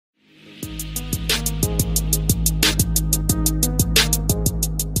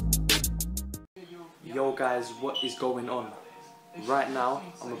guys, what is going on? Right now,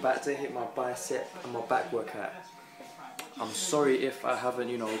 I'm about to hit my bicep and my back workout. I'm sorry if I haven't,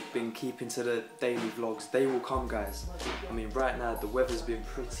 been keeping to the daily vlogs. They will come, guys. I mean, right now, the weather's been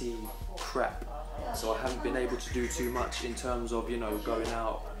pretty crap. So I haven't been able to do too much in terms of, going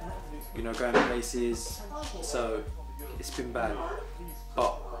out, going places. So it's been bad.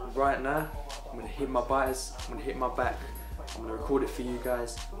 But right now, I'm gonna hit my biceps, I'm gonna hit my back. I'm gonna record it for you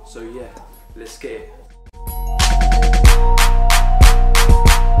guys. So yeah, let's get it.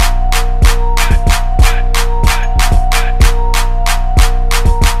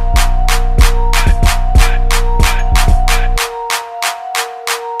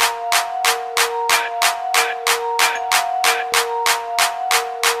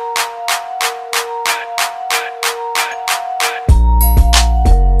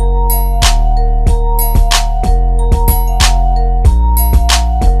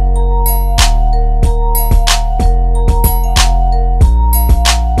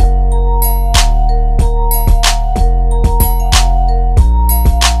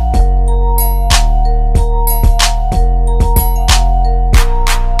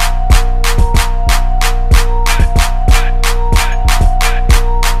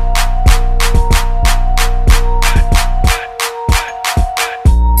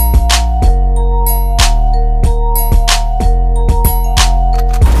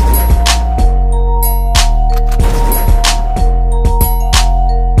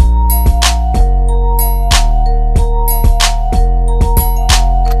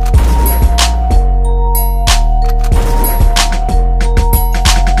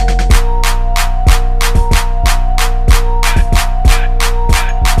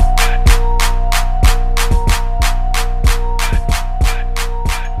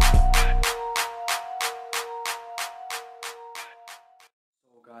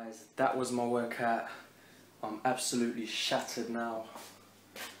 Guys, that was my workout. I'm absolutely shattered now.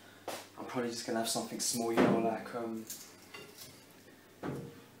 I'm probably just gonna have something small, like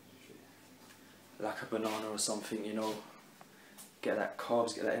a banana or something, get that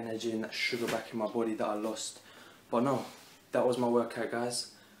carbs, get that energy and that sugar back in my body that I lost. But no, that was my workout,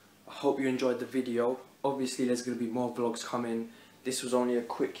 guys. I hope you enjoyed the video. Obviously there's gonna be more vlogs coming. This was only a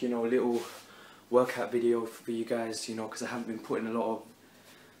quick, little workout video for you guys, because I haven't been putting a lot of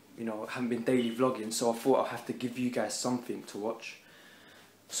I haven't been daily vlogging, so I thought I'll have to give you guys something to watch.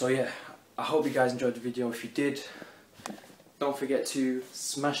 So yeah, I hope you guys enjoyed the video. If you did, don't forget to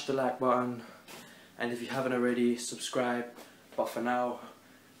smash the like button, and if you haven't already, subscribe. But for now,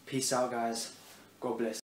 peace out, guys. God bless.